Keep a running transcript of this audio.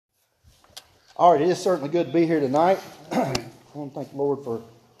All right, it is certainly good to be here tonight. I want to thank the Lord for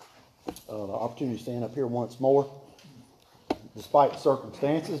the opportunity to stand up here once more, despite the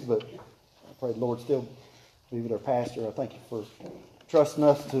circumstances, but I pray the Lord still be with our pastor. I thank you for trusting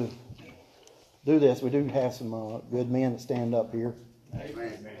us to do this. We do have some good men that stand up here.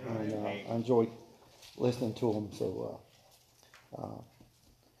 Amen. And I enjoy listening to them. So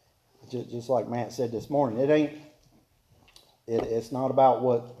just like Matt said this morning, it's not about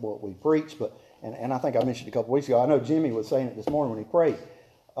what we preach, but and I think I mentioned a couple weeks ago. I know Jimmy was saying it this morning when he prayed.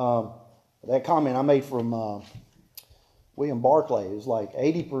 That comment I made from William Barclay is like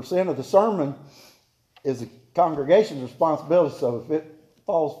 80% of the sermon is the congregation's responsibility. So if it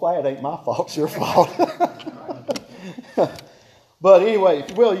falls flat, it ain't my fault; it's your fault. But anyway, if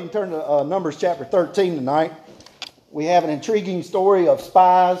you will, you can turn to Numbers chapter 13 tonight. We have an intriguing story of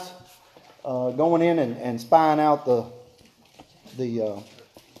spies going in and spying out the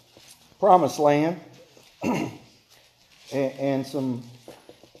promised land, and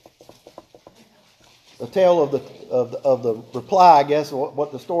a tale of the reply, I guess,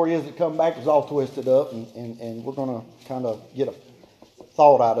 what the story is that come back is all twisted up, and we're going to kind of get a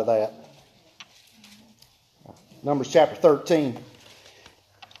thought out of that. Numbers chapter 13.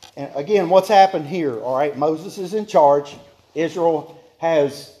 And again, what's happened here? All right, Moses is in charge. Israel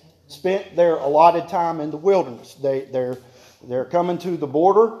has spent their allotted time in the wilderness. They're coming to the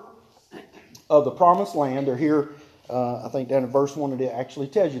border of the promised land. They're here, I think down in verse 1 it actually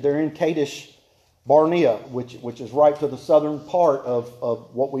tells you. They're in Kadesh Barnea, which is right to the southern part of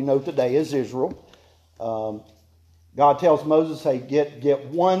what we know today as Israel. God tells Moses, hey, get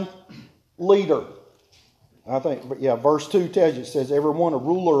one leader. I think, verse 2 tells you, it says, everyone a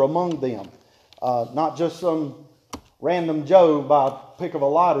ruler among them. Not just some random Joe by a pick of a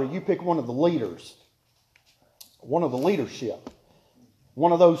lottery. You pick one of the leaders. One of the leadership.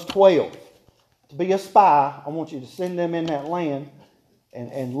 One of those 12. To be a spy, I want you to send them in that land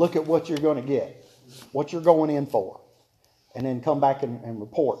and look at what you're going to get. What you're going in for. And then come back and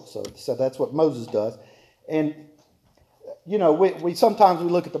report. So that's what Moses does. And you know, we sometimes we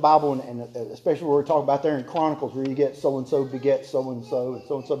look at the Bible, and especially where we're talking about there in Chronicles, where you get so-and-so begets so-and-so, and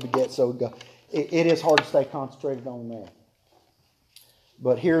so-and-so begets so-and-so. It is hard to stay concentrated on that.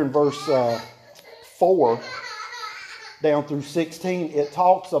 But here in verse 4, down through 16, it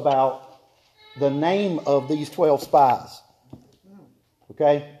talks about the name of these 12 spies.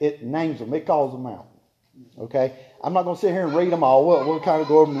 Okay? It names them. It calls them out. Okay? I'm not going to sit here and read them all. We'll kind of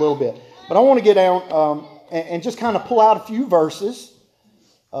go over them a little bit. But I want to get down and just kind of pull out a few verses,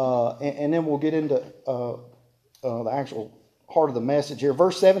 and then we'll get into the actual heart of the message here.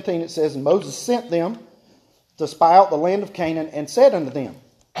 Verse 17, it says, and Moses sent them to spy out the land of Canaan and said unto them,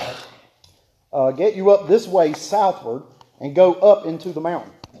 get you up this way southward and go up into the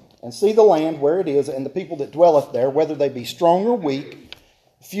mountain and see the land where it is and the people that dwelleth there, whether they be strong or weak,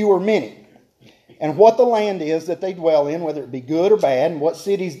 few or many. And what the land is that they dwell in, whether it be good or bad, and what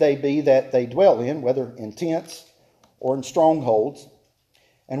cities they be that they dwell in, whether in tents or in strongholds,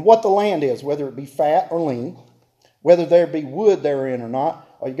 and what the land is, whether it be fat or lean, whether there be wood therein or not.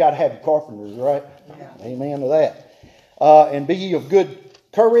 Oh, you got to have your carpenters, right? Yeah. Amen to that. And be ye of good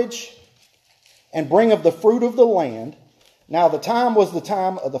courage, and bring of the fruit of the land. Now the time was the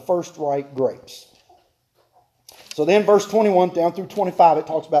time of the first ripe grapes. So then verse 21 down through 25, it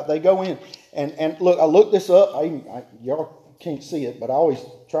talks about they go in. And look, I looked this up. Y'all can't see it, but I always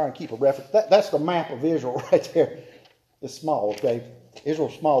try and keep a reference. That's the map of Israel right there. It's small, okay?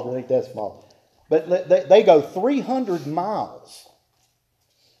 Israel's small, but it ain't that small. But they go 300 miles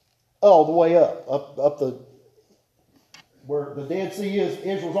all the way up the where the Dead Sea is.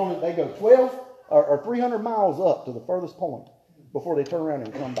 Israel's on it. They go 12 or 300 miles up to the furthest point before they turn around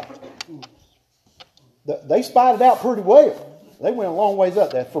and come back. They spied it out pretty well. They went a long ways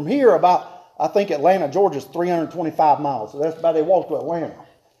up there. From here, I think Atlanta, Georgia is 325 miles. So that's about they walk to Atlanta.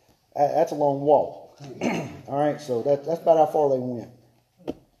 That's a long walk. All right, so that's about how far they went.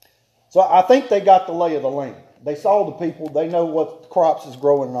 So I think they got the lay of the land. They saw the people. They know what crops is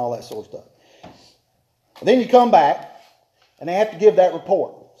growing and all that sort of stuff. Then you come back, and they have to give that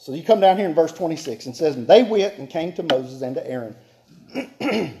report. So you come down here in verse 26 and it says, and they went and came to Moses and to Aaron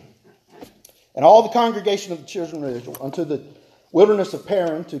and all the congregation of the children of Israel unto the wilderness of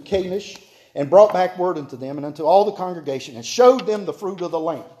Paran to Kadesh, and brought back word unto them and unto all the congregation, and showed them the fruit of the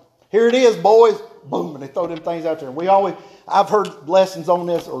land. Here it is, boys. Boom, and they throw them things out there. And I've heard lessons on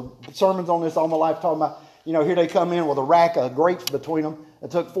this or sermons on this all my life talking about, here they come in with a rack of grapes between them.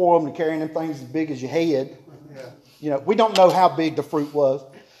 It took 4 of them to carry them things as big as your head. Yeah. We don't know how big the fruit was,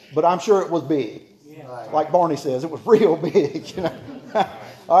 but I'm sure it was big. Yeah. Like Barney says, it was real big.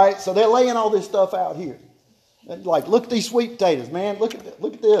 All right, so they're laying all this stuff out here. Like, look at these sweet potatoes, man. Look at this.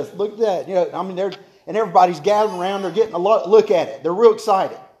 Look at that. You know, I mean, and everybody's gathering around. They're getting a look at it. They're real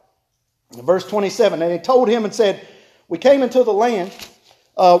excited. In verse 27, and they told him and said, we came into the land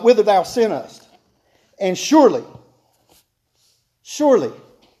whither thou sent us, and surely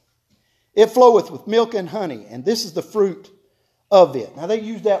it floweth with milk and honey, and this is the fruit of it. Now, they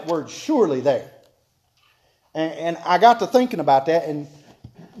use that word surely there. And I got to thinking about that, and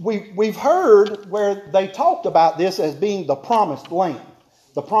we've heard where they talked about this as being the promised land.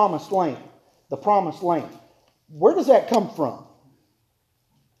 The promised land. The promised land. Where does that come from?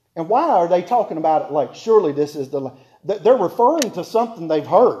 And why are they talking about it like surely this is the land? They're referring to something they've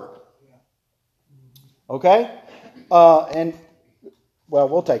heard. Okay? And, well,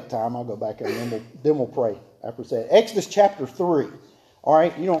 we'll take time. I'll go back and then we'll pray after we say it. Exodus chapter 3. All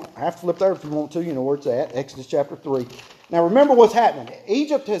right? You don't have to flip there if you want to. You know where it's at. Exodus chapter 3. Now, remember what's happening.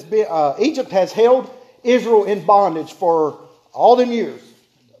 Egypt has held Israel in bondage for all them years.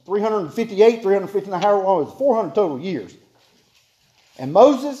 358, 359, however long it was, 400 total years. And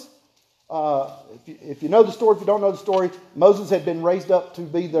Moses, if you know the story, if you don't know the story, Moses had been raised up to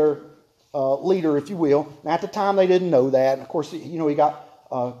be their leader, if you will. Now, at the time, they didn't know that. And, of course, you know, he got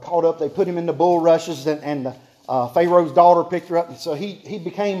caught up. They put him in the bulrushes, and Pharaoh's daughter picked her up. And so he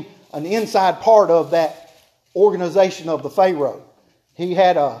became an inside part of that organization of the Pharaoh. He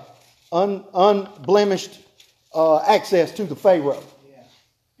had unblemished access to the Pharaoh.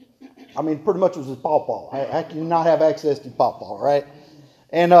 I mean, pretty much was his pawpaw. How can you not have access to pawpaw, right?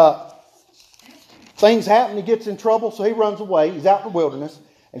 And things happen. He gets in trouble, so he runs away. He's out in the wilderness,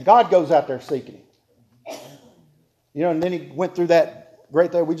 and God goes out there seeking him. You know, and then he went through that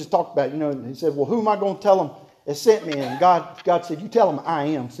great thing we just talked about. You know, and he said, "Well, who am I going to tell him that sent me?" And God said, "You tell him I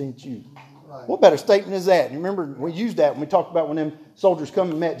am sent you." Right. What better statement is that? You remember we used that when we talked about when them soldiers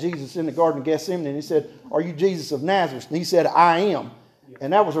come and met Jesus in the Garden of Gethsemane, and he said, "Are you Jesus of Nazareth?" And he said, "I am."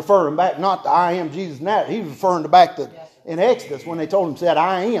 And that was referring back not to I am Jesus of Nazareth. He was referring to back to in Exodus when they told him, said,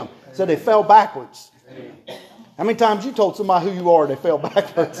 "I am." So they fell backwards. How many times you told somebody who you are, they fell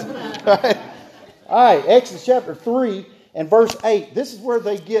backwards? Right? All right, Exodus chapter 3 and verse 8. This is where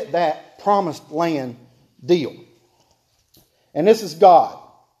they get that promised land deal. And this is God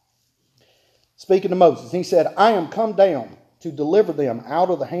speaking to Moses. He said, "I am come down to deliver them out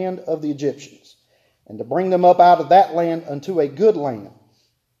of the hand of the Egyptians, and to bring them up out of that land unto a good land,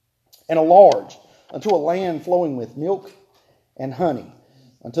 and a large, unto a land flowing with milk and honey,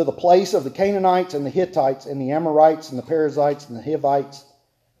 unto the place of the Canaanites and the Hittites and the Amorites and the Perizzites and the Hivites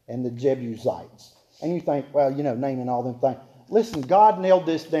and the Jebusites." And you think, well, you know, naming all them things. Listen, God nailed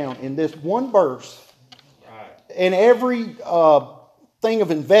this down in this one verse. Right. In every thing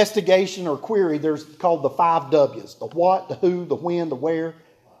of investigation or query, there's called the 5 W's. The what, the who, the when, the where,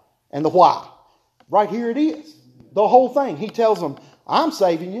 and the why. Right here it is. The whole thing. He tells them, I'm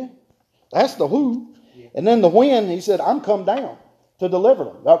saving you. That's the who. And then the when, he said, I'm come down to deliver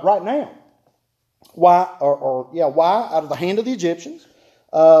them right now. Why? Why? Out of the hand of the Egyptians.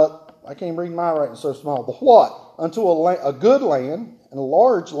 I can't read my writing so small. The what? Unto a good land and a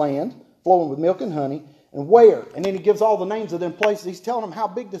large land flowing with milk and honey. And where? And then he gives all the names of them places. He's telling them how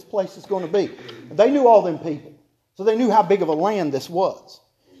big this place is going to be. And they knew all them people. So they knew how big of a land this was.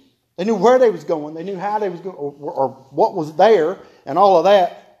 They knew where they was going. They knew how they was going, or what was there, and all of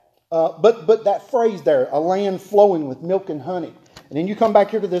that. But that phrase there, a land flowing with milk and honey. And then you come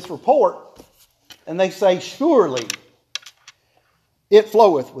back here to this report, and they say, surely it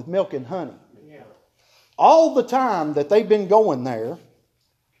floweth with milk and honey. Yeah. All the time that they've been going there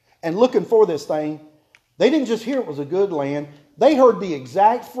and looking for this thing, they didn't just hear it was a good land. They heard the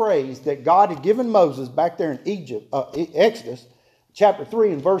exact phrase that God had given Moses back there in Exodus chapter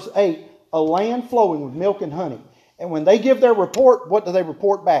 3 and verse 8, a land flowing with milk and honey. And when they give their report, what do they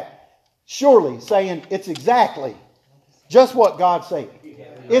report back? Surely, saying it's exactly just what God said.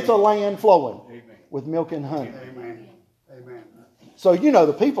 It's a land flowing with milk and honey. Amen. Amen. So, you know,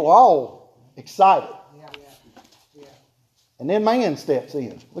 the people are all excited. And then man steps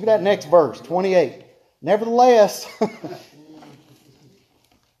in. Look at that next verse, 28. Nevertheless,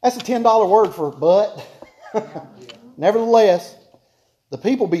 that's a $10 word for but. Nevertheless, the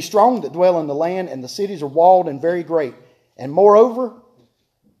people be strong that dwell in the land, and the cities are walled and very great. And moreover,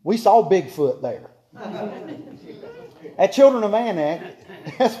 we saw Bigfoot there. At Children of Anak,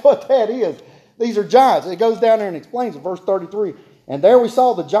 that's what that is. These are giants. It goes down there and explains in verse 33. And there we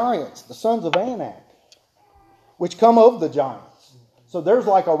saw the giants, the sons of Anak, which come of the giants. So there's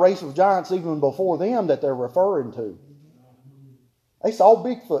like a race of giants even before them that they're referring to. They saw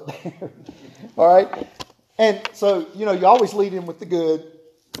Bigfoot there. All right. And so, you know, you always lead in with the good.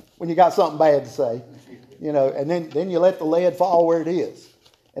 when you got something bad to say, and then you let the lead fall where it is.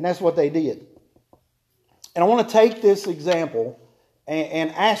 And that's what they did. And I want to take this example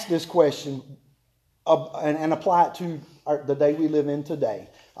and ask this question and apply it to the day we live in today,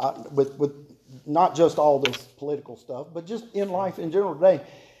 with not just all this political stuff, but just in life in general today.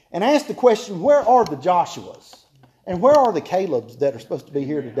 And ask the question, where are the Joshuas? And where are the Calebs that are supposed to be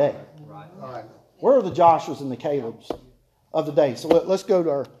here today? Right. Where are the Joshuas and the Calebs of the day? So let's go to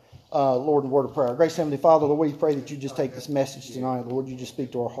our Lord in word of prayer. Our gracious Heavenly Father, Lord, we pray that you just take this message tonight. Lord, you just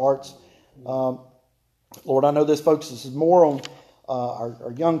speak to our hearts. Lord, I know this focuses more on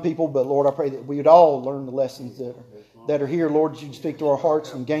our young people, but Lord, I pray that we would all learn the lessons that are here. Lord, that you speak to our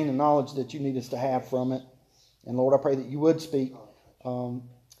hearts and gain the knowledge that you need us to have from it. And Lord, I pray that you would speak,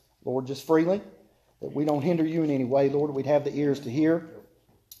 Lord, just freely, that we don't hinder you in any way. Lord, we'd have the ears to hear.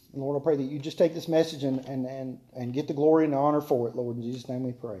 And Lord, I pray that you just take this message and get the glory and the honor for it, Lord. In Jesus' name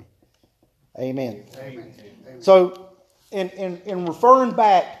we pray. Amen. Amen. So, in referring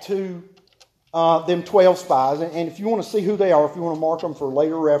back to them 12 spies, and if you want to see who they are, if you want to mark them for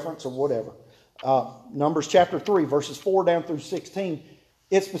later reference or whatever, Numbers chapter 3, verses 4 down through 16,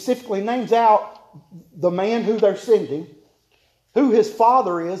 it specifically names out the man who they're sending, who his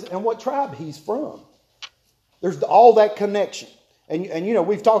father is, and what tribe he's from. There's all that connection. And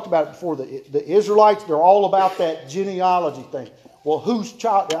we've talked about it before. The Israelites, they're all about that genealogy thing. Well, whose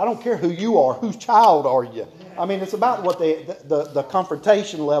child? I don't care who you are. Whose child are you? I mean, it's about what the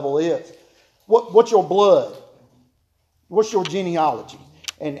confrontation level is. What's your blood? What's your genealogy?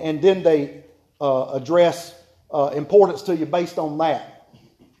 And then they address importance to you based on that.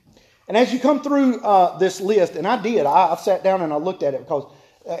 And as you come through this list, and I've sat down and I looked at it because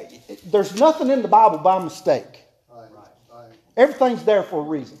there's nothing in the Bible by mistake. Everything's there for a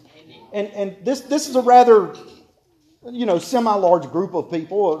reason. And this is a rather, semi-large group of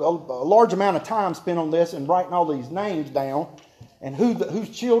people, a large amount of time spent on this and writing all these names down and whose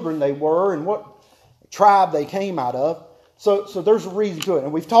children they were and what tribe they came out of. So there's a reason to it.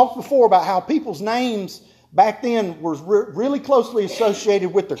 And we've talked before about how people's names back then were really closely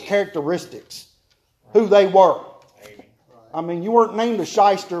associated with their characteristics, who they were. I mean, you weren't named a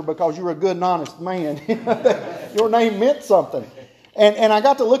shyster because you were a good and honest man. Your name meant something. And I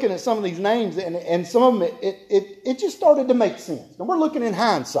got to looking at some of these names, and some of them, it just started to make sense. And we're looking in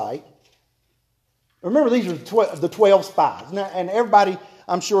hindsight. Remember, these are the 12 spies. Now, and everybody,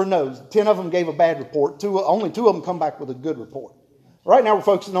 I'm sure, knows 10 of them gave a bad report. Only 2 of them come back with a good report. Right now, we're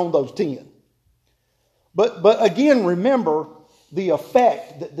focusing on those 10. But again, remember the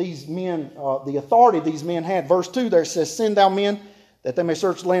effect that these men, the authority these men had. Verse 2 there says, "Send thou men, that they may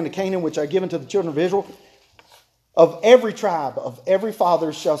search the land of Canaan, which I have given to the children of Israel. Of every tribe, of every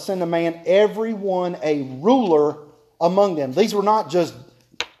father shall send a man, every one a ruler among them." These were not just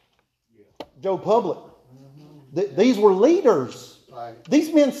Joe Public. These were leaders.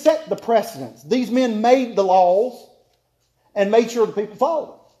 These men set the precedents. These men made the laws and made sure the people followed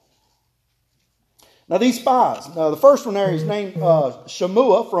them. Now these spies, the first one there is named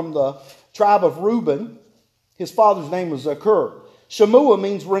Shammua from the tribe of Reuben. His father's name was Zakur. Shammua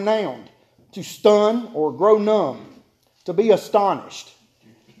means renowned, to stun or grow numb, to be astonished.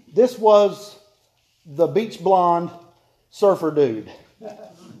 This was the beach blonde surfer dude.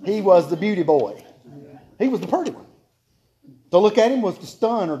 He was the beauty boy. He was the pretty one. To look at him was to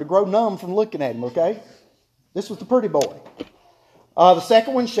stun or to grow numb from looking at him, okay? This was the pretty boy. The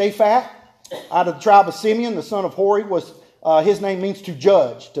second one, Shaphat, out of the tribe of Simeon, the son of Hori, was his name means to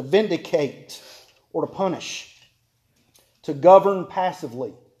judge, to vindicate, or to punish, to govern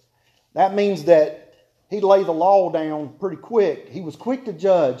passively. That means that he laid the law down pretty quick. He was quick to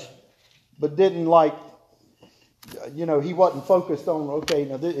judge, but didn't he wasn't focused on, okay,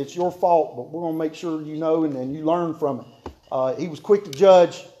 now it's your fault, but we're going to make sure you know and you learn from it. He was quick to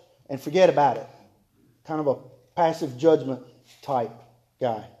judge and forget about it. Kind of a passive judgment type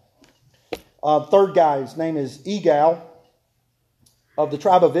guy. Third guy, his name is Egal, of the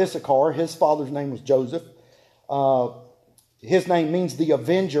tribe of Issachar. His father's name was Joseph. His name means the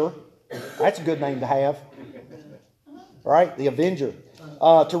Avenger. That's a good name to have. Right? The Avenger.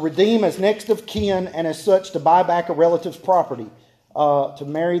 To redeem as next of kin and as such to buy back a relative's property. To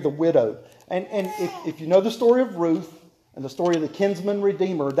marry the widow. And if you know the story of Ruth and the story of the kinsman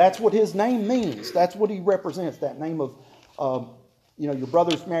redeemer, that's what his name means. That's what he represents, that name of your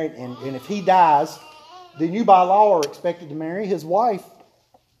brother's married, and if he dies, then you by law are expected to marry his wife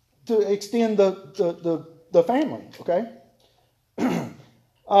to extend the family, okay?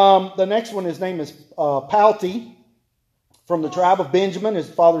 The next one, his name is Palti, from the tribe of Benjamin. His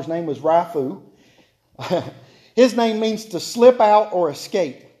father's name was Raphu. His name means to slip out or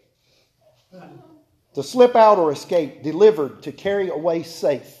escape. To slip out or escape, delivered, to carry away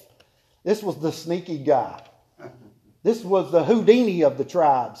safe. This was the sneaky guy. This was the Houdini of the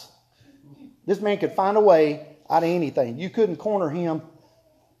tribes. This man could find a way out of anything. You couldn't corner him.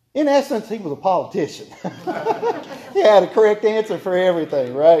 In essence, he was a politician. He had a correct answer for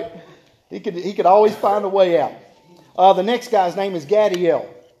everything, right? He could always find a way out. The next guy's name is Gadiel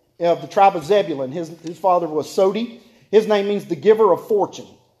of the tribe of Zebulun. His father was Sodi. His name means the giver of fortune,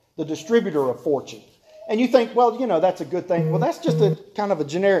 the distributor of fortune. And you think, well, that's a good thing. Well, that's just a kind of a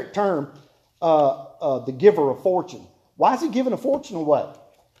generic term, the giver of fortune. Why is he giving a fortune away?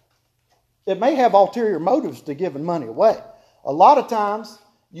 It may have ulterior motives to giving money away. A lot of times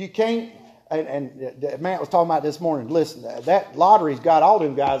you can't, and Matt was talking about this morning, listen, that lottery's got all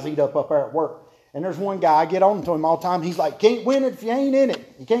them guys eat up there at work. And there's one guy, I get on to him all the time, he's like, can't win it if you ain't in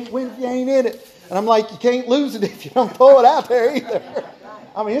it. You can't win if you ain't in it. And I'm like, you can't lose it if you don't throw it out there either.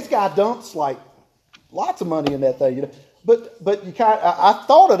 I mean, this guy dumps like lots of money in that thing. But you I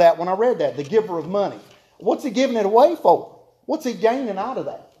thought of that when I read that, the giver of money. What's he giving it away for? What's he gaining out of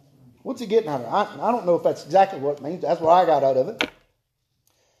that? What's he getting out of it? I don't know if that's exactly what it means. That's what I got out of it.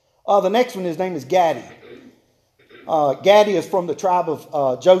 The next one, his name is Gadi. Gadi is from the tribe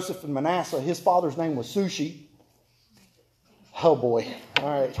of Joseph and Manasseh. His father's name was Sushi. Oh boy.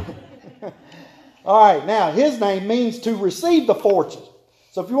 All right. All right. Now, his name means to receive the fortune.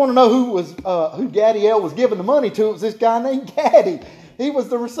 So if you want to know who Gadiel was giving the money to, it was this guy named Gadi. He was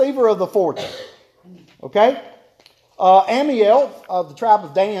the receiver of the fortune. Okay? Amiel of the tribe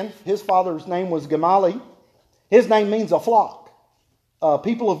of Dan, his father's name was Gamali. His name means a flock,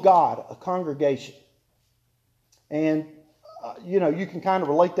 people of God, a congregation. And, you can kind of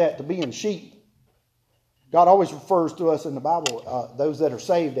relate that to being sheep. God always refers to us in the Bible, those that are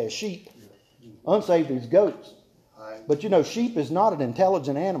saved as sheep, unsaved as goats. But sheep is not an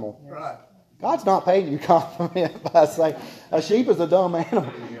intelligent animal. Right. God's not paying you compliment by saying a sheep is a dumb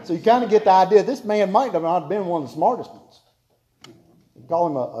animal. So you kind of get the idea this man might have not been one of the smartest ones. You call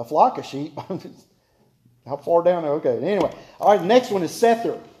him a flock of sheep. How far down there? Okay. Anyway. All right. The next one is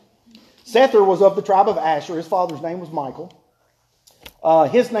Sethur. Sethur was of the tribe of Asher. His father's name was Michael.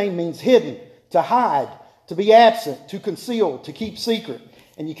 His name means hidden, to hide, to be absent, to conceal, to keep secret.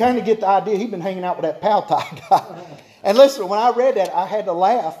 And you kind of get the idea he'd been hanging out with that Paltai guy. And listen, when I read that, I had to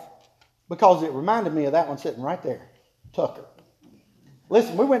laugh because it reminded me of that one sitting right there, Tucker.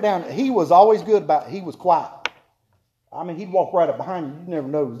 Listen, we went down. He was always good about it. He was quiet. I mean, he'd walk right up behind you. You'd never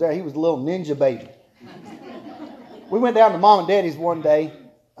know he was there. He was a little ninja baby. We went down to Mom and Daddy's one day.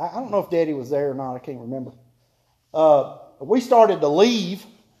 I don't know if Daddy was there or not. I can't remember. We started to leave,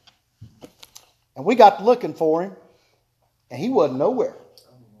 and we got looking for him, and he wasn't nowhere.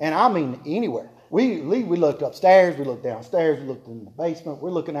 And I mean anywhere. We looked upstairs, we looked downstairs, we looked in the basement,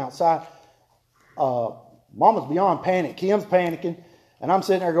 we're looking outside. Mama's beyond panic. Kim's panicking. And I'm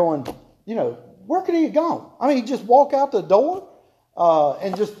sitting there going, where could he have gone? I mean, he just walked out the door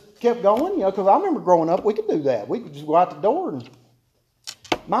and just kept going, because I remember growing up, we could do that. We could just go out the door and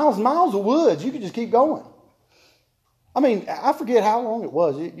miles and miles of woods. You could just keep going. I mean, I forget how long it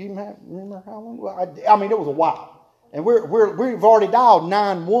was. You remember how long it was? I mean, it was a while. And we've already dialed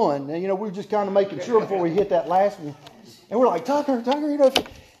 911. And, we were just kind of making sure before we hit that last one. And we're like, Tucker,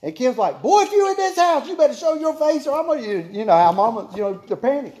 And Kim's like, boy, if you're in this house, you better show your face or I'm going to, how mama, they're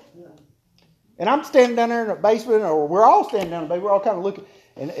panicking. And I'm standing down there in the basement, or we're all standing down in the basement. We're all kind of looking.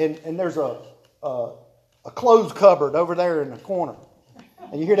 And there's a clothes cupboard over there in the corner.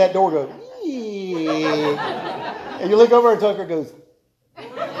 And you hear that door go, and you look over and Tucker goes,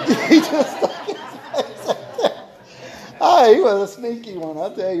 he just stuck his face up there. Oh, he was a sneaky one,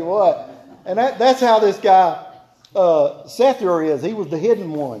 I'll tell you what. And that's how this guy, Sethur, is. He was the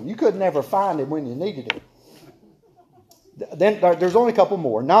hidden one. You could never find him when you needed him. Then there's only a couple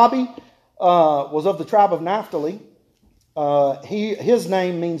more. Nabi was of the tribe of Naphtali. His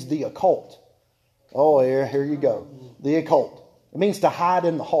name means the occult. Oh, here you go. The occult. It means to hide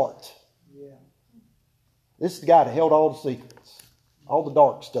in the heart. Yeah. This is the guy that held all the secrets, all the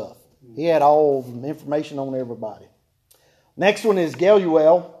dark stuff. He had all the information on everybody. Next one is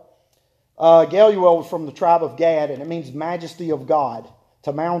Geluel. Geluel was from the tribe of Gad, and it means majesty of God,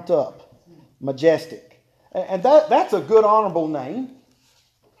 to mount up, majestic. And that's a good, honorable name,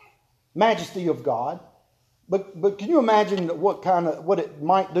 majesty of God. But can you imagine what it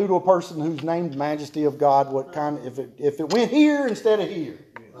might do to a person who's named Majesty of God? What kind of, if it went here instead of here?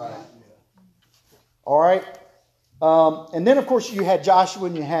 Right. All right. And then of course you had Joshua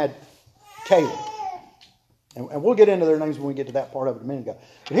and you had Caleb, and we'll get into their names when we get to that part of it a minute ago.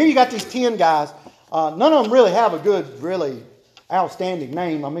 But here you got these 10 guys. None of them really have a good outstanding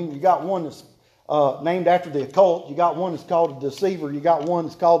name. I mean, you got one that's named after the occult. You got one that's called the deceiver. You got one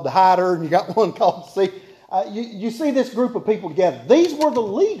that's called the hider. And you got one called the thief. You see this group of people together. These were the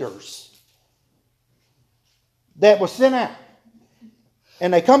leaders that were sent out.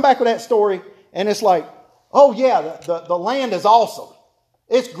 And they come back with that story, and it's like, oh yeah, the land is awesome.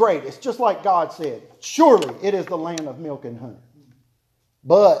 It's great. It's just like God said. Surely it is the land of milk and honey.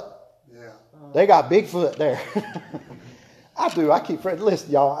 But they got Bigfoot there. I keep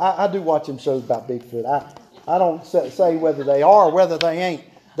listen, y'all. I do watch them shows about Bigfoot. I don't say whether they are or whether they ain't.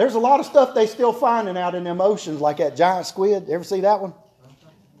 There's a lot of stuff they still finding out in them oceans, like that giant squid. Ever see that one?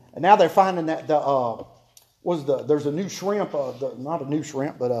 And now they're finding that there's a new shrimp. Not a new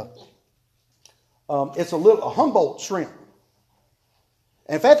shrimp, but it's a Humboldt shrimp.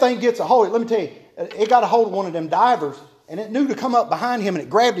 And if that thing gets a hold, let me tell you, it got a hold of one of them divers, and it knew to come up behind him, and it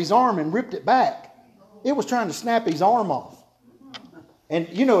grabbed his arm and ripped it back. It was trying to snap his arm off. And,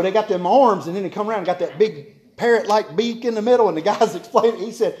 you know, they got them arms, and then they come around and got that big parrot-like beak in the middle, and the guy's explaining,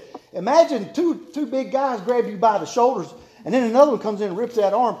 he said, imagine two big guys grab you by the shoulders, and then another one comes in and rips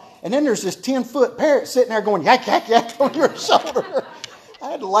that arm, and then there's this 10-foot parrot sitting there going, yak, yak, yak on your shoulder.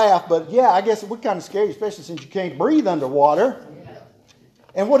 I had to laugh, but yeah, I guess it would kind of scare you, especially since you can't breathe underwater.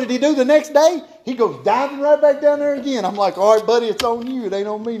 And what did he do the next day? He goes diving right back down there again. I'm like, all right, buddy, it's on you. It ain't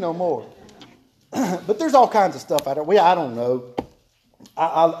on me no more. But there's all kinds of stuff out there. I don't know.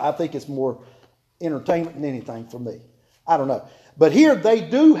 I think it's more entertainment than anything for me. I don't know. But here they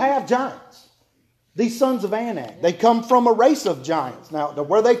do have giants. These sons of Anak. They come from a race of giants. Now,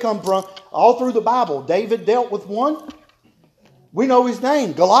 where they come from, all through the Bible, David dealt with one. We know his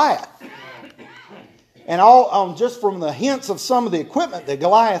name, Goliath. And all just from the hints of some of the equipment that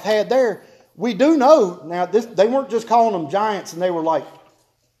Goliath had there, we do know, now they weren't just calling them giants and they were like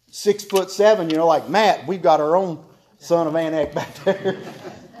 6'7", you know, like Matt, we've got our own son of Anak back there.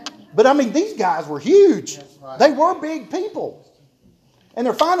 But I mean, these guys were huge. They were big people. And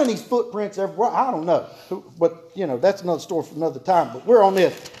they're finding these footprints everywhere. I don't know. But, you know, that's another story for another time. But we're on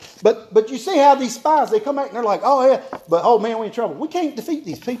this. But you see how these spies, they come back and they're like, oh, yeah, but oh, man, we're in trouble. We can't defeat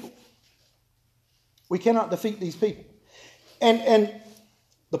these people. We cannot defeat these people. And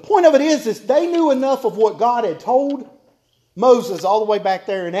the point of it is they knew enough of what God had told Moses all the way back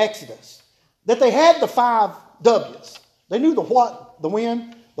there in Exodus that they had the 5 W's. They knew the what, the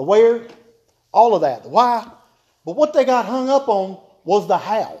when, the where, all of that, the why. But what they got hung up on was the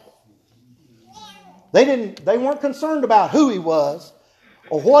how. They weren't concerned about who he was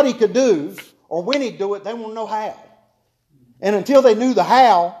or what he could do or when he'd do it. They want to know how. And until they knew the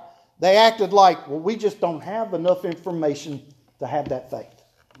how, they acted like, well, we just don't have enough information to have that faith.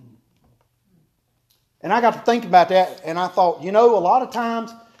 And I got to think about that, and I thought, you know, a lot of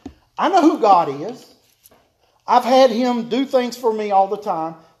times, I know who God is. I've had him do things for me all the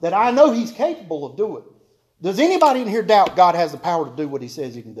time that I know he's capable of doing. Does anybody in here doubt God has the power to do what he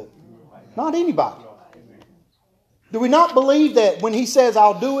says he can do? Not anybody. Do we not believe that when he says,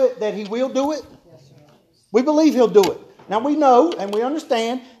 I'll do it, that he will do it? We believe he'll do it. Now we know and we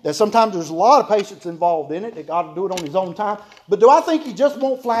understand that sometimes there's a lot of patience involved in it, that God will do it on his own time. But do I think he just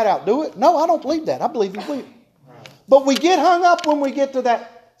won't flat out do it? No, I don't believe that. I believe he will. But we get hung up when we get to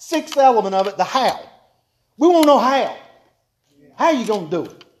that 6th element of it, the how. We want to know how. How are you going to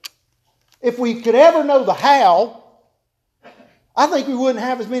do it? If we could ever know the how, I think we wouldn't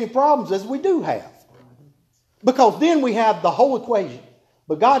have as many problems as we do have. Because then we have the whole equation.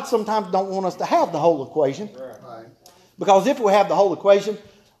 But God sometimes don't want us to have the whole equation. Because if we have the whole equation,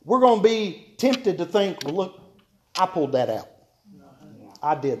 we're going to be tempted to think, well, look, I pulled that out.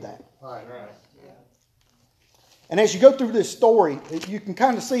 I did that. And as you go through this story, you can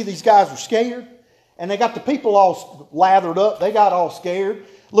kind of see these guys are scared. And they got the people all lathered up. They got all scared.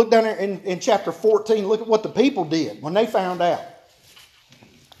 Look down there in chapter 14. Look at what the people did when they found out.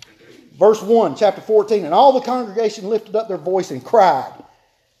 Verse 1, chapter 14. And all the congregation lifted up their voice and cried.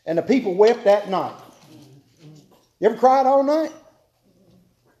 And the people wept that night. You ever cried all night?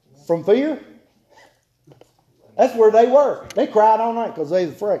 From fear? That's where they were. They cried all night because they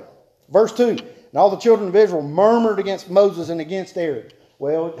were afraid. Verse 2. And all the children of Israel murmured against Moses and against Aaron.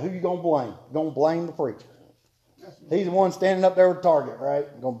 Well, who you going to blame? You're going to blame the preacher. He's the one standing up there with the target, right?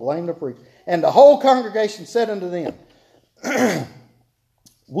 You're going to blame the preacher. And the whole congregation said unto them,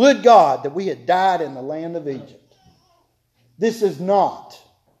 would God that we had died in the land of Egypt. This is not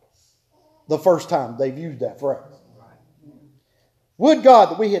the first time they've used that phrase. Would God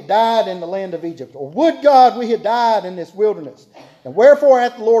that we had died in the land of Egypt, or would God we had died in this wilderness. And wherefore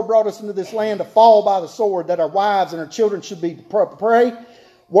hath the Lord brought us into this land to fall by the sword, that our wives and our children should be prey?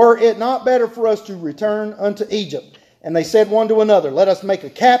 Were it not better for us to return unto Egypt? And they said one to another, let us make a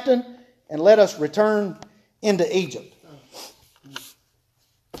captain and let us return into Egypt.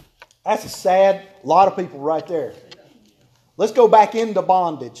 That's a sad lot of people right there. Let's go back into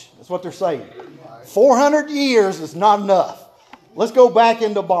bondage. That's what they're saying. 400 years is not enough. Let's go back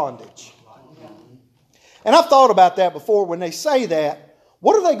into bondage. And I've thought about that before. When they say that,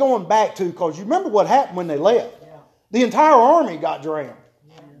 what are they going back to? Because you remember what happened when they left. The entire army got drowned.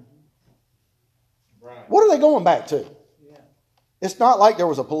 What are they going back to? It's not like there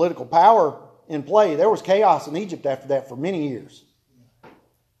was a political power in play. There was chaos in Egypt after that for many years.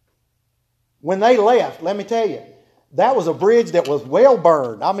 When they left, let me tell you, that was a bridge that was well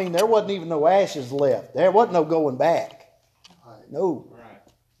burned. I mean, there wasn't even no ashes left. There wasn't no going back. No.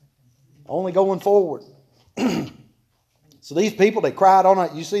 Only going forward. So these people, they cried all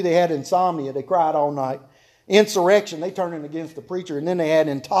night. You see, they had insomnia. They cried all night. Insurrection, they turned in against the preacher. And then they had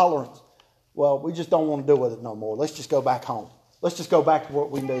intolerance. Well, we just don't want to deal with it no more. Let's just go back home. Let's just go back to what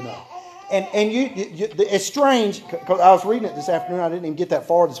we do now. And it's strange, because I was reading it this afternoon. I didn't even get that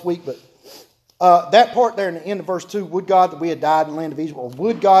far this week, but that part there in the end of verse 2, would God that we had died in the land of Egypt, or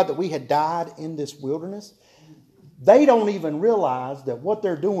would God that we had died in this wilderness. They don't even realize that what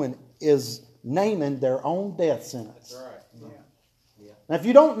they're doing is naming their own death sentence. That's right. Yeah. Now, if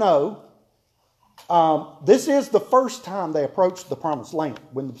you don't know, this is the first time they approach the promised land.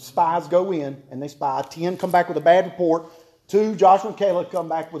 When the spies go in and they spy, 10 come back with a bad report. 2, Joshua and Caleb, come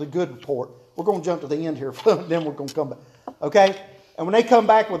back with a good report. We're going to jump to the end here, then we're going to come back. Okay? And when they come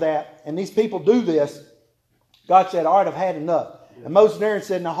back with that, and these people do this, God said, all right, I've had enough. And Moses and Aaron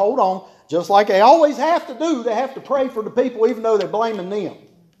said, now hold on. Just like they always have to do, they have to pray for the people even though they're blaming them.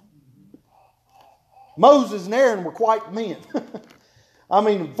 Moses and Aaron were quite men. I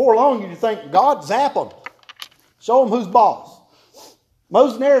mean, before long you'd think, God, zap them. Show them who's boss.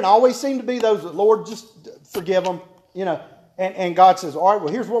 Moses and Aaron always seem to be those that, Lord, just forgive them. You know, and God says, all right,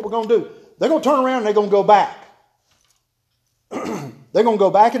 well, here's what we're going to do. They're going to turn around and they're going to go back. They're going to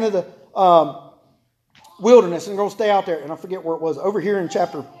go back into the wilderness and they're going to stay out there. And I forget where it was. Over here in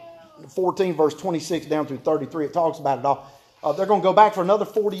chapter 14, verse 26 down through 33, it talks about it all. They're going to go back for another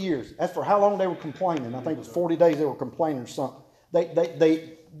 40 years. That's for how long they were complaining. I think it was 40 days they were complaining or something.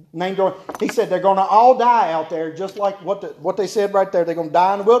 They named her. He said they're going to all die out there, just like what they said right there. They're going to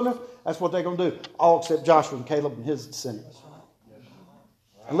die in the wilderness. That's what they're going to do. All except Joshua and Caleb and his descendants.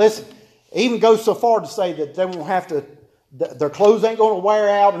 And listen, it even goes so far to say that they won't have to, their clothes ain't going to wear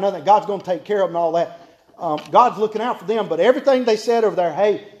out or nothing. God's going to take care of them and all that. God's looking out for them. But everything they said over there,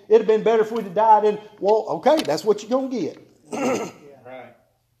 hey, it'd have been better if we'd have died in. Well, okay, that's what you're going to get. Right.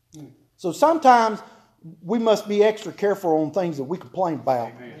 So sometimes we must be extra careful on things that we complain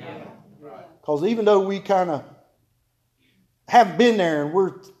about. Because even though we kind of haven't been there and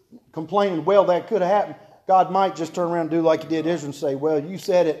we're complaining, well, that could have happened, God might just turn around and do like he did Israel and say, well, you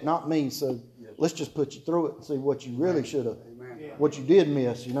said it, not me, so let's just put you through it and see what you really should have, what you did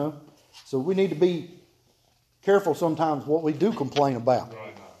miss, you know. So we need to be careful sometimes what we do complain about.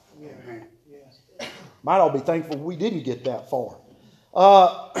 Might all be thankful we didn't get that far.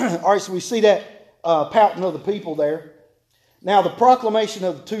 All right, so we see that pouting of the people there. Now, the proclamation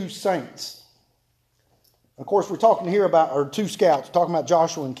of the 2 saints. Of course, we're talking here about, or 2 scouts, talking about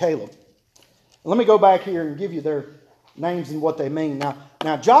Joshua and Caleb. Let me go back here and give you their names and what they mean.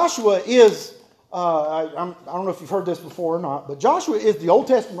 Now Joshua is, I don't know if you've heard this before or not, but Joshua is the Old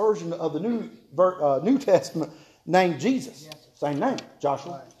Testament version of the New Testament named Jesus. Same name,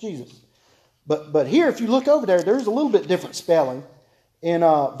 Joshua, Jesus. But here, if you look over there, there's a little bit different spelling. In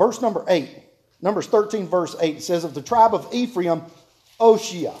verse number 8, Numbers 13, verse 8, it says, of the tribe of Ephraim,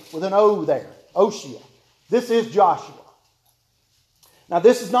 Oshia, with an O there, Oshia. This is Joshua. Now,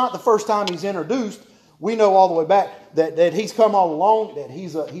 this is not the first time he's introduced. We know all the way back that he's come all along, that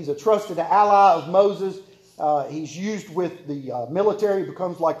he's a trusted ally of Moses. He's used with the military,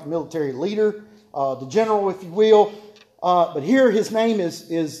 becomes like the military leader, the general, if you will. But here his name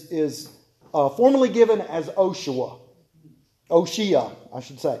is formally given as Oshia, I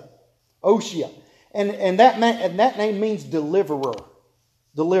should say. Oshia. And that name means deliverer.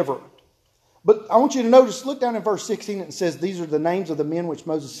 Deliverer. But I want you to notice, look down in verse 16, it says, these are the names of the men which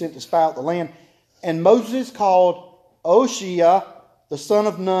Moses sent to spy out the land. And Moses called Oshia, the son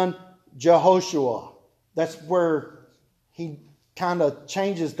of Nun, Jehoshua. That's where he kind of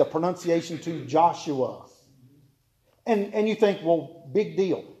changes the pronunciation to Joshua. And you think, well, big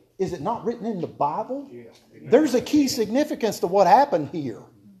deal. Is it not written in the Bible? Yeah. There's a key significance to what happened here.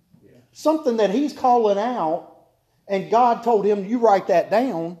 Yeah. Something that he's calling out, and God told him, you write that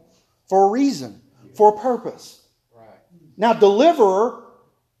down for a reason, for a purpose. Right. Now, deliverer,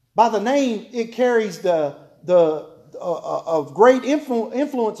 by the name, it carries the of great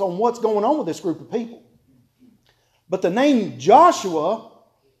influence on what's going on with this group of people. But the name Joshua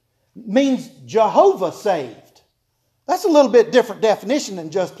means Jehovah saved. That's a little bit different definition than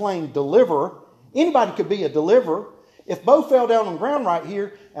just plain deliverer. Anybody could be a deliverer. If Bo fell down on the ground right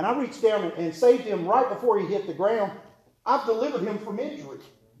here and I reached down and saved him right before he hit the ground, I've delivered him from injury.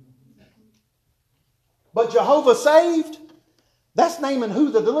 But Jehovah saved, that's naming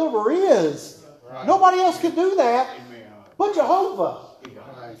who the deliverer is. Right. Nobody else could do that but Jehovah.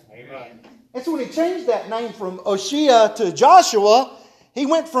 Amen. And so when he changed that name from Oshea to Joshua, he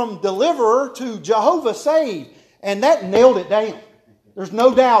went from deliverer to Jehovah saved. And that nailed it down. There's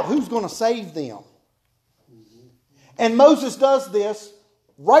no doubt who's going to save them. And Moses does this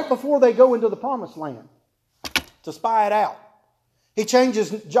right before they go into the promised land to spy it out. He changes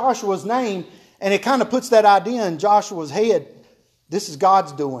Joshua's name, and it kind of puts that idea in Joshua's head. This is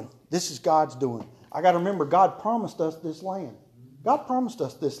God's doing. This is God's doing. I got to remember, God promised us this land. God promised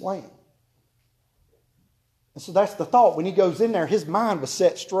us this land. And so that's the thought. When he goes in there, his mind was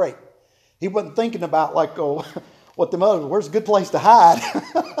set straight. He wasn't thinking about like, oh, what the other, where's a good place to hide?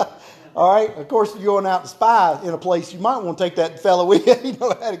 All right. Of course, you're going out to spy in a place, you might want to take that fellow with you. You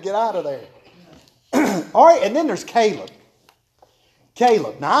know how to get out of there. All right. And then there's Caleb.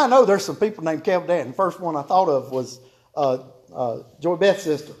 Caleb. Now, I know there's some people named Caleb there. And the first one I thought of was Joy Beth's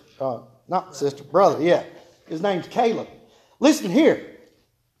sister. Not sister, brother. Yeah. His name's Caleb. Listen here.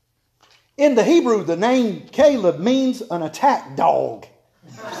 In the Hebrew, the name Caleb means an attack dog.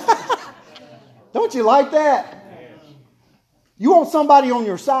 Don't you like that? You want somebody on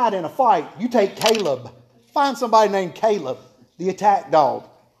your side in a fight, you take Caleb. Find somebody named Caleb, the attack dog.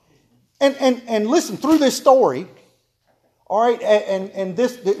 And listen, through this story, all right, and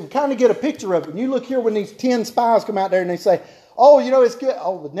this, kind of get a picture of it. And you look here when these 10 spies come out there and they say, oh, you know, it's good.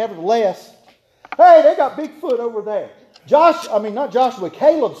 Oh, but nevertheless, hey, they got Bigfoot over there.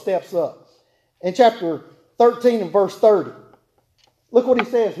 Caleb steps up in chapter 13 and verse 30. Look what he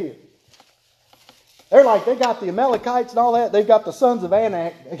says here. They're like, they got the Amalekites and all that. They've got the sons of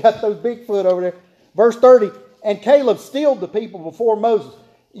Anak. They got those Bigfoot over there. Verse 30, and Caleb stilled the people before Moses.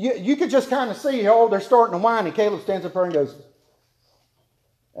 You could just kind of see, oh, they're starting to whine, and Caleb stands up there and goes,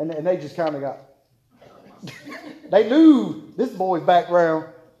 and they just kind of got, they knew this boy's background.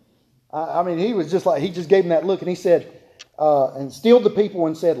 He was just like, he just gave him that look, and he said, and stilled the people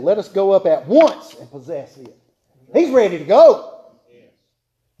and said, let us go up at once and possess it. He's ready to go.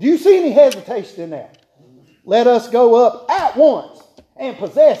 Do you see any hesitation in that? Let us go up at once and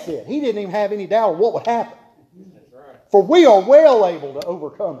possess it. He didn't even have any doubt of what would happen. For we are well able to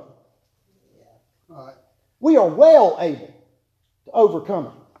overcome it. We are well able to overcome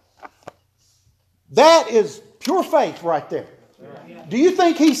it. That is pure faith right there. Do you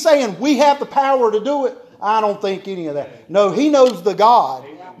think he's saying we have the power to do it? I don't think any of that. No, he knows the God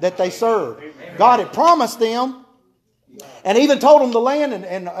that they serve. God had promised them. And even told them the land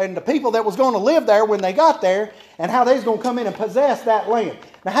and the people that was going to live there when they got there, and how they was going to come in and possess that land.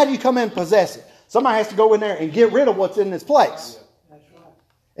 Now, how do you come in and possess it? Somebody has to go in there and get rid of what's in this place.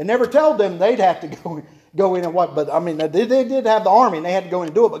 And never told them they'd have to go in and what. But they did have the army and they had to go in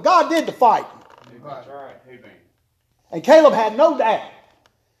and do it. But God did the fight. That's right. Amen. And Caleb had no doubt.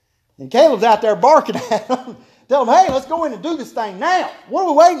 And Caleb's out there barking at them, telling them, hey, let's go in and do this thing now. What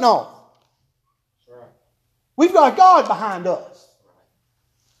are we waiting on? We've got God behind us.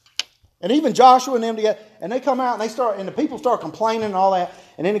 And even Joshua and them together, and they come out and the people start complaining and all that.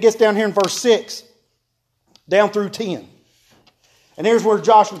 And then it gets down here in verse 6, down through 10. And here's where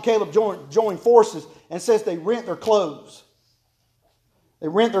Joshua and Caleb join forces, and it says they rent their clothes. They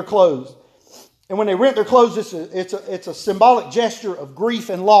rent their clothes. And when they rent their clothes, it's a symbolic gesture of grief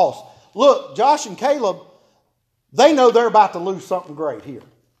and loss. Look, Josh and Caleb, they know they're about to lose something great here.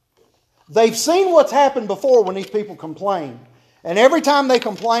 They've seen what's happened before when these people complain. And every time they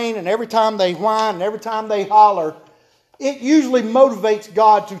complain and every time they whine and every time they holler, it usually motivates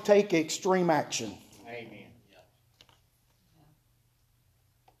God to take extreme action. Amen.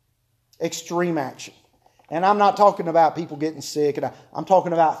 Extreme action. And I'm not talking about people getting sick. I'm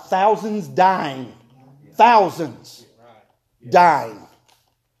talking about thousands dying. Thousands dying.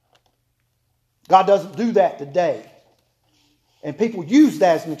 God doesn't do that today. And people use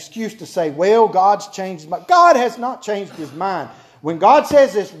that as an excuse to say, well, God's changed his mind. God has not changed his mind. When God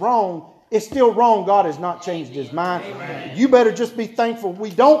says it's wrong, it's still wrong. God has not changed his mind. Amen. You better just be thankful we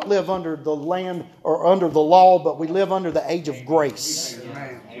don't live under the land or under the law, but we live under the age of grace.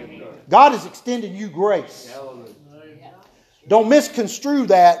 Amen. God has extended you grace. Don't misconstrue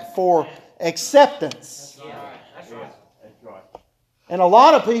that for acceptance. And a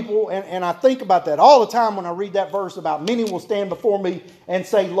lot of people, and I think about that all the time when I read that verse about many will stand before me and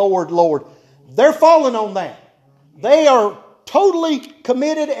say, Lord, Lord. They're falling on that. They are totally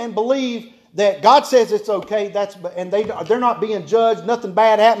committed and believe that God says it's okay. They're not being judged. Nothing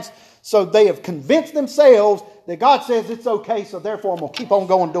bad happens. So they have convinced themselves that God says it's okay. So therefore, I'm going to keep on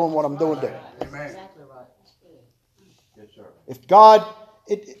going doing what I'm doing there. Amen. Exactly right. Yes, sir. If God,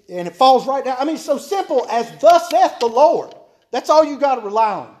 it falls right down. I mean, it's so simple as thus saith the Lord. That's all you got to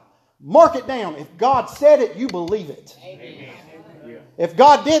rely on. Mark it down. If God said it, you believe it. Amen. If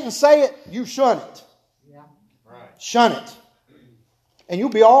God didn't say it, you shun it. Yeah. Right. Shun it. And you'll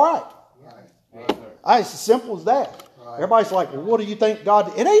be all right. Right. It's as simple as that. Right. Everybody's like, well, what do you think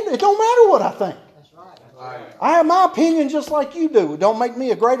God did? It don't matter what I think. That's right. Right. I have my opinion just like you do. It don't make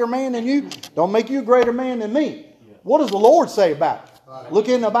me a greater man than you. Don't make you a greater man than me. Yeah. What does the Lord say about it? Right. Look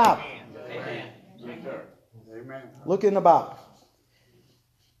in the Bible. Amen. Amen. Look in the Bible.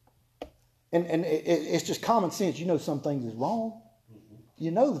 And it's just common sense. You know some things is wrong.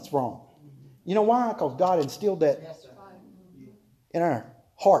 You know it's wrong. You know why? Because God instilled that in our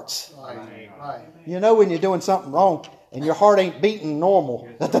hearts. Right. You know when you're doing something wrong and your heart ain't beating normal.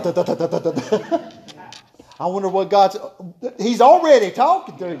 I wonder what God's... He's already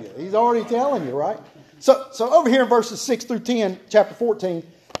talking to you. He's already telling you, right? So over here in verses 6 through 10, chapter 14,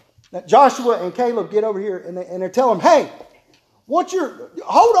 Joshua and Caleb get over here and they're telling them, hey,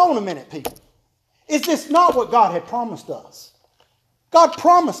 hold on a minute, people. Is this not what God had promised us? God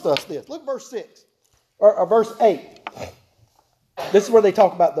promised us this. Look at verse 6 or verse 8. This is where they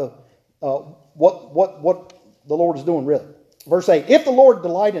talk about what the Lord is doing really. Verse 8. If the Lord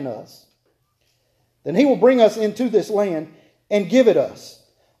delight in us, then he will bring us into this land and give it us,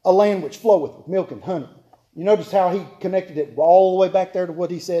 a land which floweth with milk and honey. You notice how he connected it all the way back there to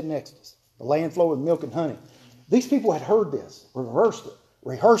what he said in Exodus. The land floweth with milk and honey. These people had heard this,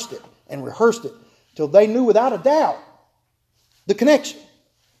 rehearsed it, till they knew without a doubt the connection.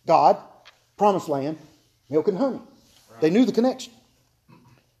 God, promised land, milk and honey. Right. They knew the connection.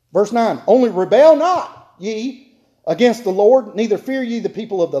 Verse 9, only rebel not ye against the Lord, neither fear ye the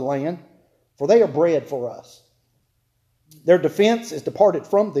people of the land, for they are bread for us. Their defense is departed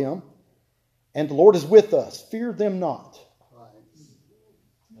from them, and the Lord is with us. Fear them not.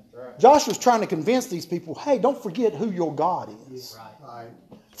 Right. Joshua's trying to convince these people, hey, don't forget who your God is. Right.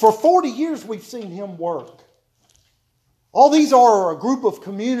 For 40 years we've seen him work. All these are a group of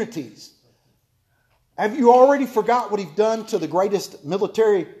communities. Have you already forgot what he's done to the greatest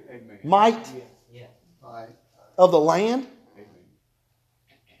military might of the land?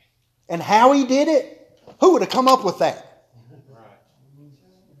 And how he did it? Who would have come up with that?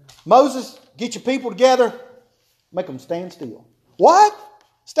 Moses, get your people together, make them stand still. What?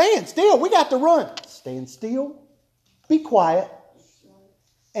 Stand still. We got to run. Stand still, be quiet,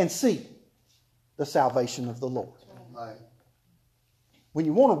 and see the salvation of the Lord. Right. When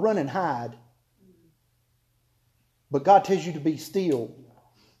you want to run and hide, but God tells you to be still,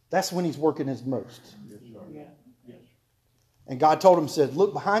 that's when he's working his most. And God told him, said,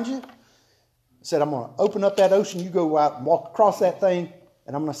 look behind you. Said, I'm going to open up that ocean. You go out and walk across that thing,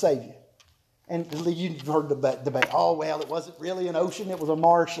 and I'm going to save you. And you've heard the debate. Oh, well, it wasn't really an ocean. It was a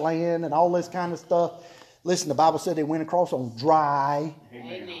marshland and all this kind of stuff. Listen, the Bible said they went across on dry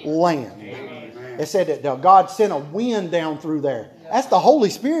land. Amen. It said that God sent a wind down through there. That's the Holy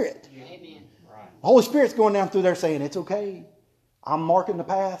Spirit. Amen. The Holy Spirit's going down through there saying, it's okay. I'm marking the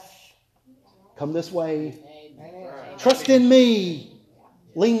path. Come this way. Amen. Trust in me.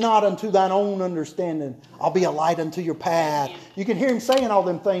 Lean not unto thine own understanding. I'll be a light unto your path. You can hear him saying all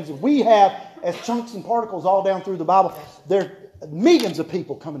them things. We have, as chunks and particles all down through the Bible, there are millions of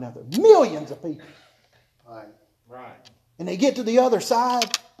people coming out there. Millions of people. Right. And they get to the other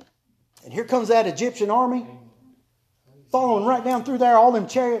side, and here comes that Egyptian army following right down through there, all them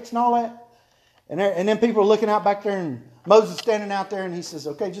chariots and all that. And then people are looking out back there, and Moses standing out there, and he says,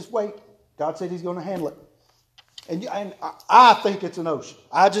 okay, just wait. God said he's going to handle it. And I think it's an ocean.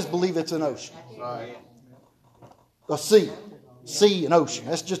 I just believe it's an ocean. Right. A sea. Sea and ocean.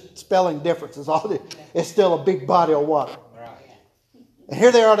 That's just spelling differences. It's still a big body of water. And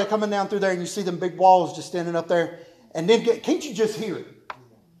here they are, they're coming down through there, and you see them big walls just standing up there. And then, can't you just hear it?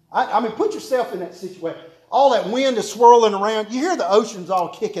 I mean, put yourself in that situation. All that wind is swirling around. You hear the oceans all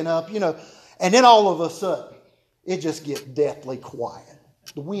kicking up, and then all of a sudden, it just gets deathly quiet.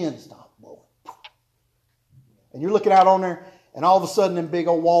 The wind stops blowing. And you're looking out on there, and all of a sudden, them big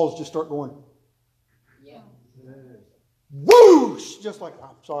old walls just start going. Yeah. Whoosh! Just like,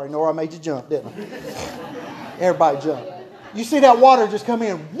 I'm sorry, Nora, I made you jump, didn't I? Everybody jumped. You see that water just come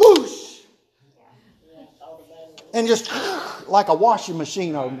in, whoosh. and just like a washing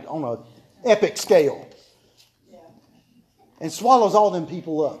machine on an epic scale. And swallows all them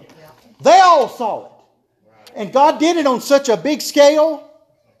people up. They all saw it. And God did it on such a big scale,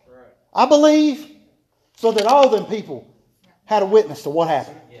 I believe, so that all them people had a witness to what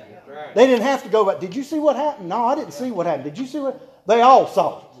happened. They didn't have to go back. Did you see what happened? No, I didn't see what happened. Did you see what? They all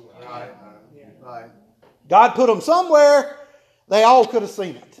saw it. God put them somewhere. They all could have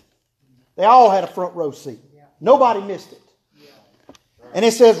seen it. They all had a front row seat. Nobody missed it. And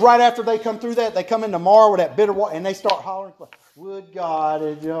it says right after they come through that, they come in tomorrow with that bitter water, and they start hollering, "Would God,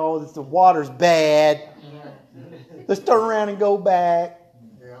 the water's bad. Let's turn around and go back."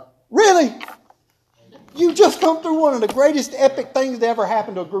 Really? You just come through one of the greatest epic things that ever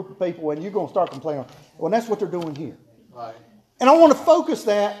happened to a group of people, and you're going to start complaining. Well, that's what they're doing here. Right. And I want to focus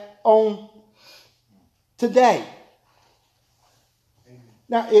that on today.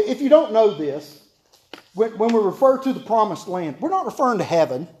 Now, if you don't know this, when we refer to the promised land, we're not referring to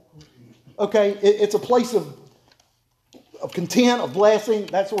heaven. Okay? It's a place of content, of blessing,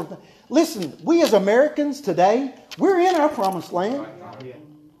 that sort of thing. Listen, we as Americans today, we're in our promised land.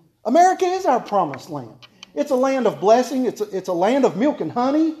 America is our promised land. It's a land of blessing. It's a land of milk and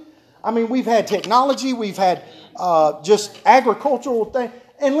honey. I mean, we've had technology. We've had just agricultural things.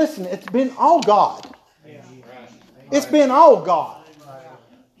 And listen, it's been all God. It's been all God.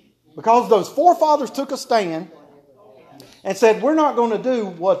 Because those forefathers took a stand and said, we're not going to do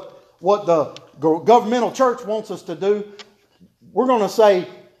what the governmental church wants us to do. We're going to say,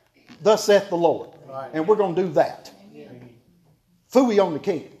 thus saith the Lord. And we're going to do that. Phooey on the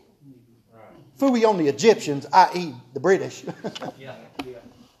king. Phooey on the Egyptians, i.e. the British.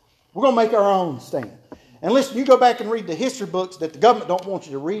 We're going to make our own stand. And listen, you go back and read the history books that the government don't want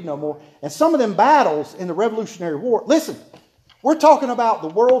you to read no more. And some of them battles in the Revolutionary War. Listen, we're talking about the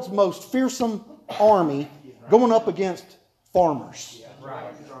world's most fearsome army going up against farmers.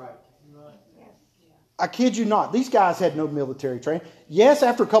 I kid you not. These guys had no military training. Yes,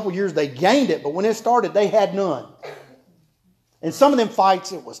 after a couple of years they gained it, but when it started, they had none. And some of them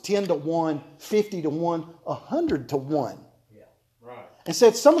fights, it was 10-1, 50-1, 100-1. And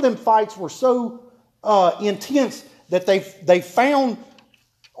said some of them fights were so intense that they found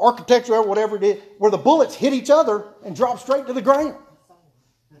architecture or whatever it is, where the bullets hit each other and dropped straight to the ground.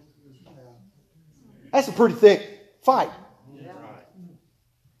 That's a pretty thick fight.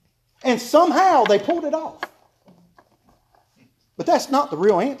 And somehow they pulled it off. But that's not the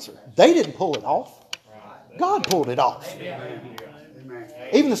real answer. They didn't pull it off. God pulled it off.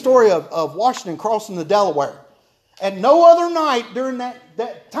 Even the story of Washington crossing the Delaware. At no other night during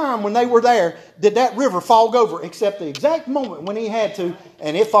that time when they were there did that river fog over, except the exact moment when he had to,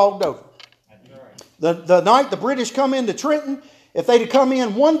 and it fogged over. The night the British come into Trenton, if they'd have come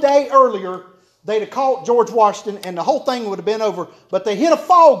in one day earlier, they'd have caught George Washington and the whole thing would have been over. But they hit a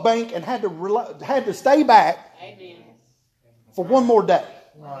fog bank and had to stay back for one more day.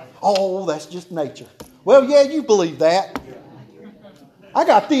 Oh, that's just nature. Well, yeah, you believe that. I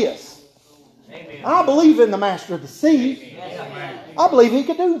got this. I believe in the master of the sea. I believe he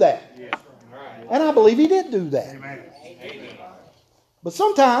could do that. And I believe he did do that. But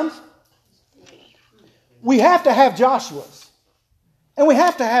sometimes we have to have Joshuas. And we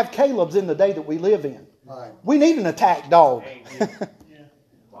have to have Caleb's in the day that we live in. We need an attack dog.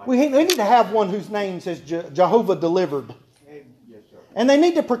 We need to have one whose name says Jehovah delivered. And they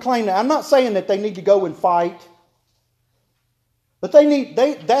need to proclaim that. I'm not saying that they need to go and fight. But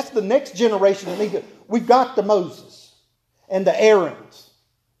that's the next generation that need to. We've got the Moses and the Aarons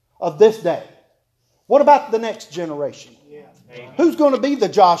of this day. What about the next generation? Who's going to be the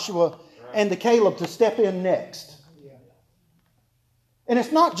Joshua and the Caleb to step in next? And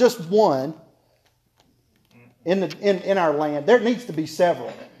it's not just one in our land. There needs to be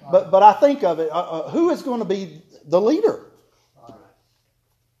several. But I think of it, who is going to be the leader?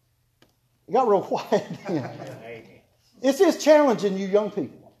 You got real quiet. It's just challenging you young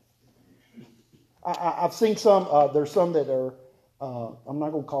people. I've seen some, there's some that are, I'm not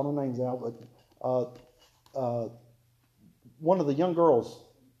going to call no names out, but one of the young girls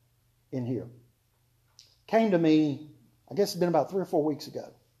in here came to me, I guess it's been about 3 or 4 weeks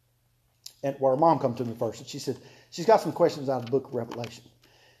ago, and where her mom come to me first, and she said, she's got some questions out of the book of Revelation.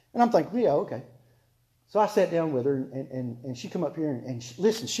 And I'm thinking, yeah, okay. So I sat down with her, and she come up here, and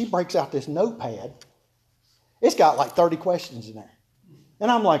listen, she breaks out this notepad. It's got like 30 questions in there.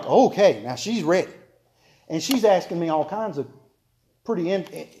 And I'm like, okay, now she's ready. And she's asking me all kinds of pretty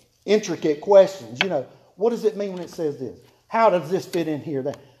intricate questions. You know, what does it mean when it says this? How does this fit in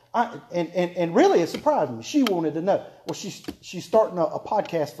here? And really it surprised me. She wanted to know. Well, she's starting a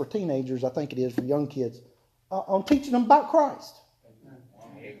podcast for teenagers, I think it is, for young kids, on teaching them about Christ.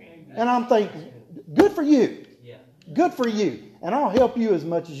 And I'm thinking, good for you. Good for you. And I'll help you as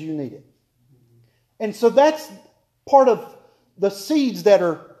much as you need it. And so that's part of the seeds that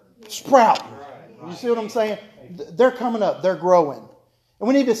are sprouting. You see what I'm saying? They're coming up. They're growing. And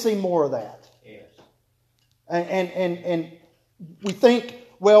we need to see more of that. And we think,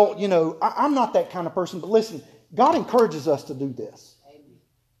 well, you know, I'm not that kind of person. But listen, God encourages us to do this.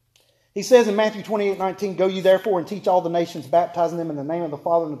 He says in Matthew 28:19, "Go ye therefore and teach all the nations, baptizing them in the name of the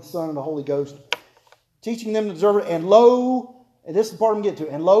Father and of the Son and of the Holy Ghost, teaching them to observe it. And lo," and this is the part I'm getting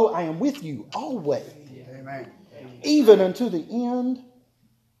to, "and lo, I am with you always, Amen. Even unto the end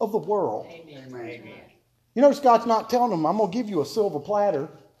of the world." Amen. You notice God's not telling them, "I'm going to give you a silver platter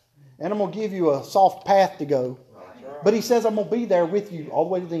and I'm going to give you a soft path to go." But He says, "I'm going to be there with you all the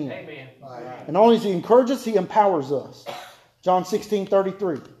way to the end." Amen. And not only does He encourage us, He empowers us. John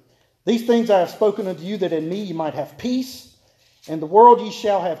 16:33. "These things I have spoken unto you, that in me ye might have peace. In the world ye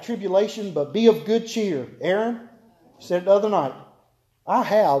shall have tribulation, but be of good cheer." Aaron said it the other night, "I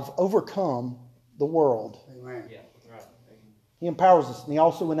have overcome the world." Amen. He empowers us, and He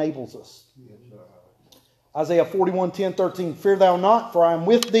also enables us. Isaiah 41:10-13. "Fear thou not, for I am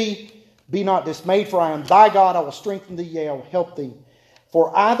with thee. Be not dismayed, for I am thy God. I will strengthen thee, yea, I will help thee.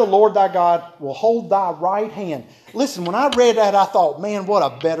 For I, the Lord thy God, will hold thy right hand." Listen, when I read that, I thought, man, what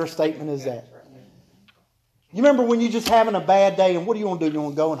a better statement is that. You remember when you're just having a bad day, and what do you want to do? You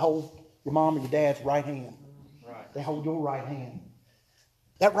want to go and hold your mom and your dad's right hand. Right. They hold your right hand.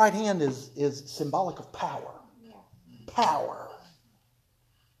 That right hand is symbolic of power. Power.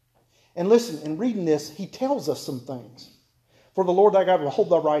 And listen, in reading this, He tells us some things. "For the Lord thy God will hold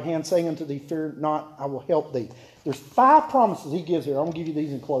thy right hand, saying unto thee, Fear not, I will help thee." There's 5 promises He gives here. I'm going to give you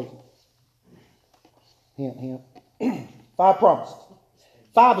these in closing. Hint, hint. 5 promises.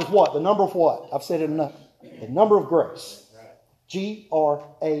 5 is what? The number of what? I've said it enough. The number of grace. Grace.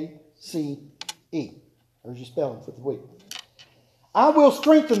 There's your spelling for the week. "I will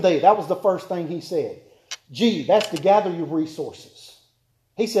strengthen thee." That was the first thing He said. G, that's to gather your resources.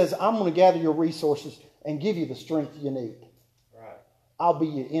 He says, "I'm going to gather your resources and give you the strength you need. Right. I'll be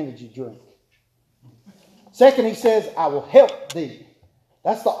your energy drink." Second, He says, "I will help thee."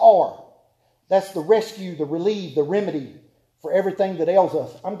 That's the R. That's the rescue, the relief, the remedy for everything that ails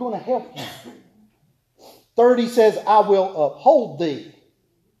us. I'm going to help you. Third, He says, "I will uphold thee."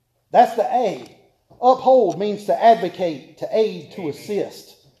 That's the A. Uphold means to advocate, to aid, to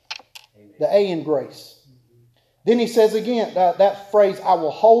assist. The A in grace. Then He says again, that phrase, "I will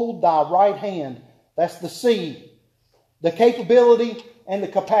hold thy right hand." That's the C. The capability and the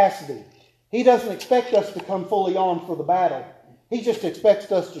capacity. He doesn't expect us to come fully armed for the battle. He just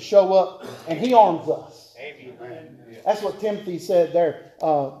expects us to show up, and He arms us. Amen. That's what Timothy said there,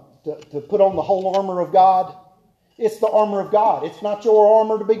 to put on the whole armor of God. It's the armor of God. It's not your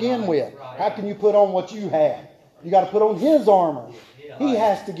armor to begin with. How can you put on what you have? You got to put on His armor. He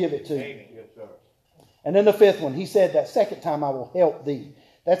has to give it to you. And then the 5th one, He said that second time, "I will help thee."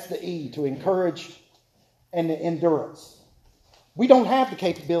 That's the E, to encourage and the endurance. We don't have the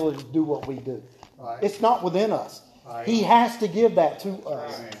capability to do what we do. Right. It's not within us. Right. He has to give that to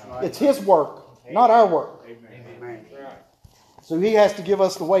us. Right. It's His work, not our work. Amen. So He has to give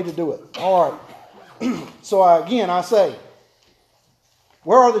us the way to do it. All right. So again, I say,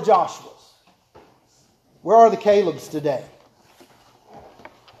 where are the Joshuas? Where are the Calebs today?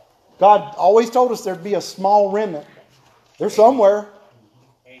 God always told us there'd be a small remnant. They're somewhere.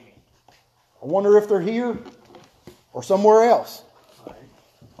 I wonder if they're here or somewhere else. I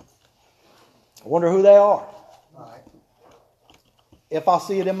wonder who they are. If I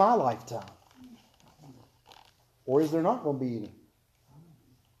see it in my lifetime. Or is there not going to be any?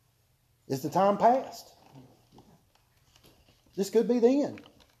 Is the time past? This could be the end.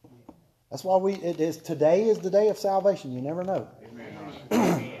 That's why today is the day of salvation. You never know.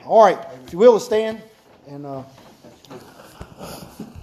 Amen. All right. If you will, stand and